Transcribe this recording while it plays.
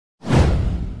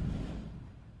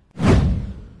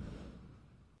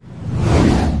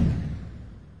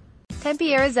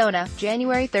Tempe, Arizona,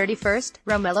 January 31.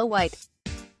 Romello White.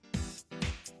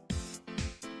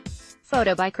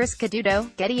 Photo by Chris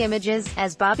Coduto, Getty Images.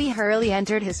 As Bobby Hurley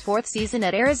entered his fourth season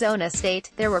at Arizona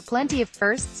State, there were plenty of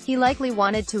firsts he likely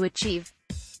wanted to achieve.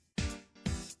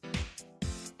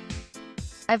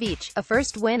 Of each, a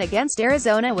first win against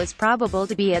Arizona was probable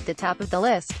to be at the top of the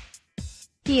list.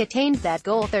 He attained that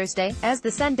goal Thursday, as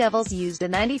the Sun Devils used a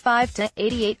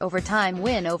 95-88 overtime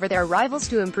win over their rivals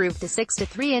to improve to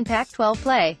 6-3 in Pac-12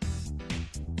 play.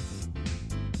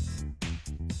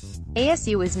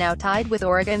 ASU is now tied with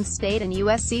Oregon State and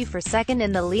USC for second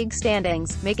in the league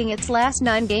standings, making its last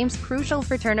 9 games crucial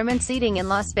for tournament seeding in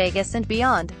Las Vegas and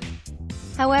beyond.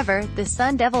 However, the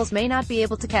Sun Devils may not be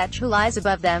able to catch who lies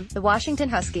above them, the Washington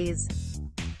Huskies.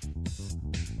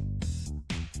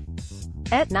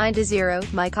 At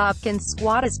 9-0, Mike Hopkins'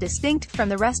 squad is distinct from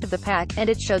the rest of the pack, and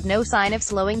it showed no sign of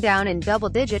slowing down in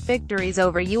double-digit victories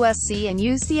over USC and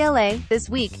UCLA. This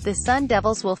week, the Sun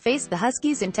Devils will face the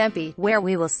Huskies in Tempe, where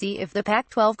we will see if the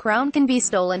Pac-12 crown can be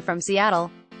stolen from Seattle.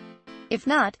 If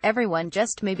not, everyone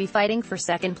just may be fighting for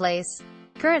second place.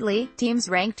 Currently, teams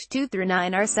ranked 2 through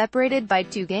 9 are separated by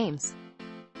 2 games.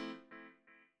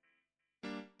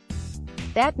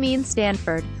 That means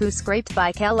Stanford, who scraped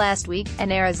by Cal last week,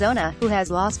 and Arizona, who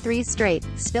has lost 3 straight,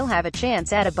 still have a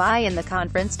chance at a bye in the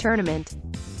conference tournament.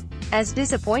 As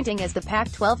disappointing as the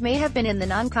Pac-12 may have been in the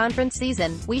non-conference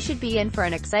season, we should be in for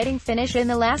an exciting finish in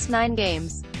the last 9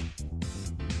 games.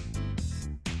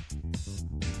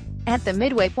 At the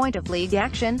midway point of league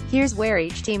action, here's where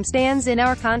each team stands in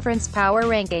our conference power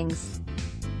rankings.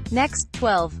 Next,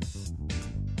 12.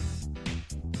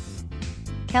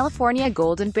 California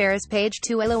Golden Bears. Page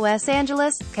 2. Los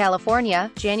Angeles, California,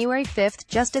 January 5.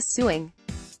 Justice suing.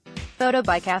 Photo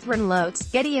by Catherine Lotes,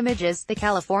 Getty Images. The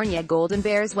California Golden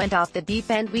Bears went off the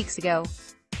deep end weeks ago.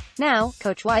 Now,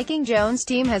 Coach Viking Jones'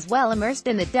 team has well immersed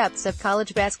in the depths of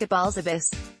college basketball's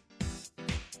abyss.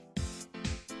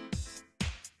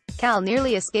 Cal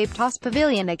nearly escaped Toss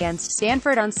Pavilion against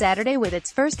Stanford on Saturday with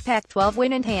its first Pac-12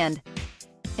 win in hand.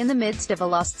 In the midst of a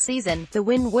lost season, the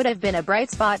win would have been a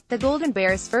bright spot, the Golden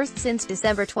Bears' first since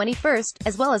December 21,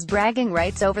 as well as bragging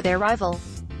rights over their rival.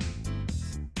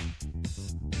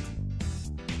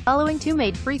 Following 2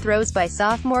 made free throws by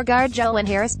sophomore guard Joe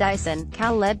Harris Dyson,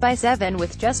 Cal led by 7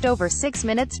 with just over 6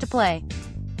 minutes to play.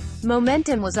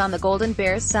 Momentum was on the Golden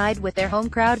Bears' side with their home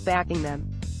crowd backing them.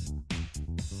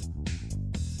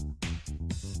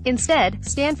 Instead,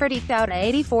 Stanford eked out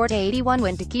an 84-81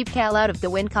 win to keep Cal out of the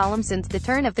win column since the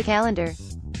turn of the calendar.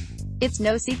 It's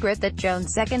no secret that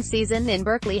Jones' second season in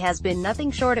Berkeley has been nothing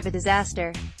short of a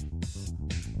disaster.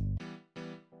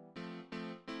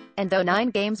 And though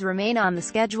 9 games remain on the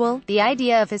schedule, the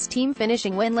idea of his team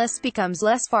finishing winless becomes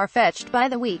less far-fetched by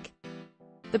the week.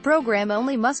 The program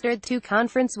only mustered 2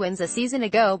 conference wins a season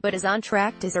ago but is on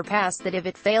track to surpass that if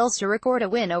it fails to record a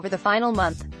win over the final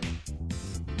month.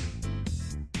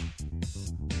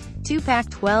 2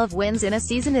 Pac-12 wins in a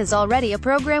season is already a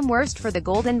program worst for the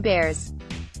Golden Bears.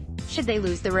 Should they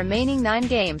lose the remaining 9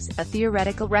 games, a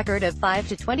theoretical record of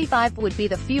 5-25 would be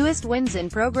the fewest wins in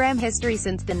program history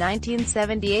since the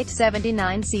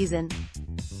 1978-79 season.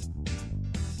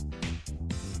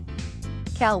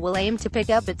 Cal will aim to pick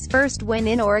up its first win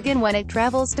in Oregon when it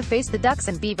travels to face the Ducks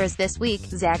and Beavers this week.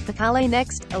 Zach Picale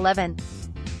next, 11.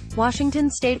 Washington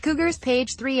State Cougars.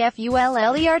 Page 3.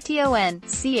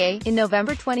 FULLERTONCA. In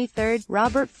November 23,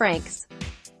 Robert Franks.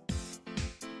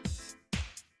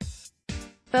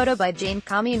 Photo by Jane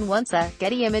Commune-Wunsa,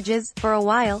 Getty Images. For a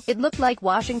while, it looked like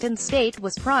Washington State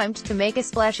was primed to make a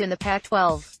splash in the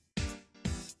Pac-12.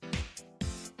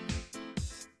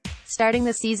 Starting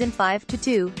the season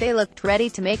 5-2, they looked ready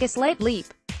to make a slight leap.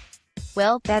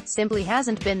 Well, that simply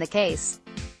hasn't been the case.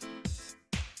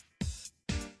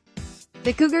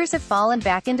 The Cougars have fallen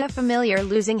back into familiar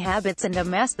losing habits and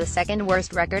amassed the second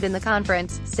worst record in the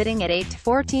conference, sitting at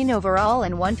 8-14 overall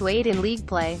and 1-8 in league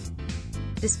play.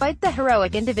 Despite the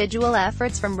heroic individual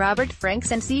efforts from Robert Franks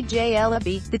and C.J.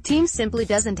 Ellaby, the team simply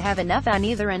doesn't have enough on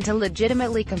either end to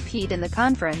legitimately compete in the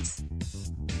conference.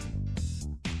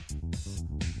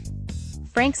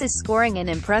 Franks is scoring an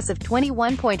impressive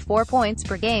 21.4 points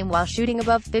per game while shooting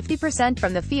above 50%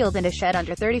 from the field and a shed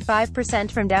under 35%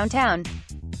 from downtown.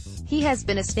 He has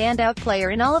been a standout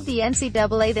player in all of the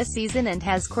NCAA this season and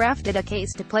has crafted a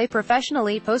case to play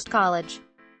professionally post-college.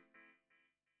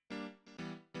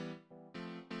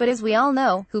 But as we all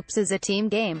know, hoops is a team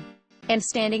game. And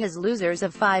standing as losers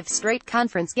of 5 straight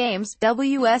conference games,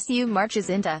 WSU marches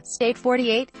into State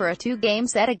 48 for a 2-game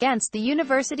set against the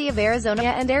University of Arizona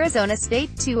and Arizona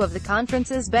State, 2 of the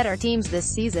conference's better teams this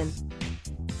season.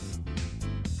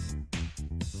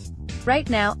 Right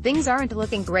now, things aren't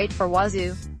looking great for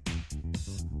Wazoo.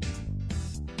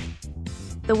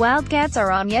 The Wildcats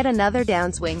are on yet another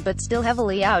downswing but still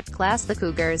heavily outclass the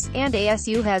Cougars, and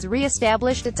ASU has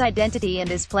re-established its identity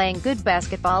and is playing good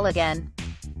basketball again.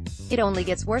 It only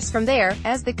gets worse from there,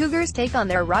 as the Cougars take on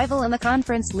their rival in the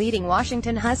conference-leading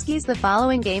Washington Huskies the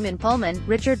following game in Pullman.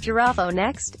 Richard Girafo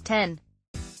next, 10.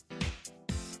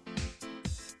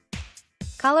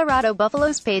 Colorado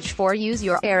Buffaloes page 4. Use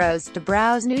your arrows to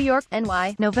browse New York,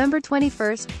 NY. November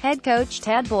 21st, head coach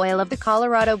Tad Boyle of the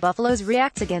Colorado Buffaloes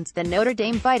reacts against the Notre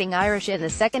Dame Fighting Irish in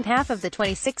the second half of the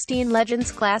 2016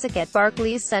 Legends Classic at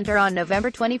Barclays Center on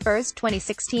November 21,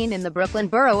 2016 in the Brooklyn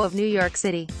borough of New York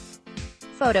City.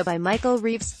 Photo by Michael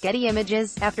Reeves, Getty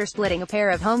Images. After splitting a pair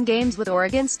of home games with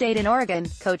Oregon State and Oregon,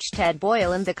 coach Tad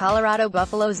Boyle and the Colorado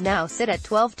Buffaloes now sit at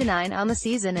 12-9 on the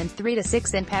season and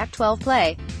 3-6 in Pac-12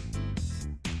 play.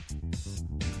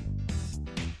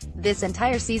 This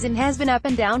entire season has been up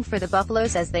and down for the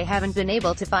Buffaloes as they haven't been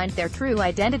able to find their true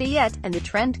identity yet, and the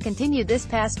trend continued this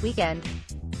past weekend.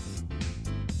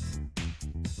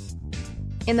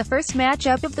 In the first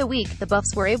matchup of the week, the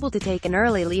Buffs were able to take an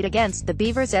early lead against the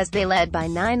Beavers as they led by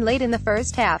 9 late in the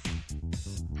first half.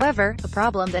 However, a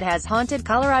problem that has haunted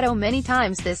Colorado many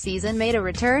times this season made a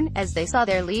return, as they saw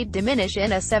their lead diminish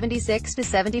in a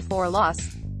 76-74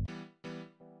 loss.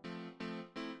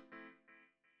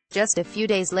 Just a few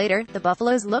days later, the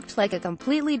Buffaloes looked like a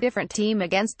completely different team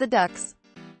against the Ducks.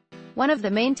 One of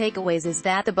the main takeaways is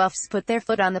that the Buffs put their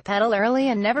foot on the pedal early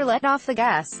and never let off the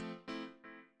gas.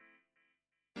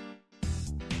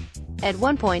 At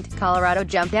one point, Colorado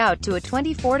jumped out to a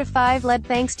 24-5 lead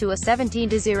thanks to a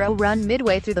 17-0 run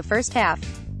midway through the first half.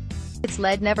 Its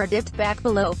lead never dipped back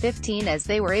below 15 as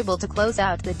they were able to close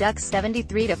out the Ducks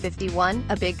 73-51.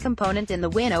 A big component in the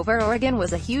win over Oregon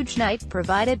was a huge night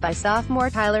provided by sophomore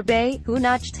Tyler Bay, who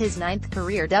notched his 9th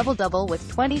career double-double with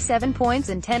 27 points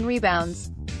and 10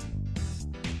 rebounds.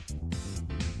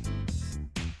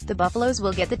 The Buffaloes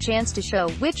will get the chance to show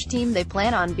which team they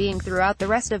plan on being throughout the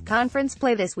rest of conference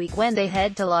play this week when they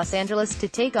head to Los Angeles to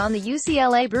take on the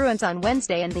UCLA Bruins on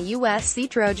Wednesday and the USC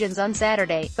Trojans on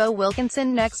Saturday. Bo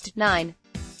Wilkinson next, 9.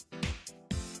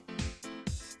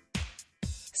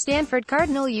 Stanford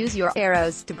Cardinal. Use your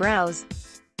arrows to browse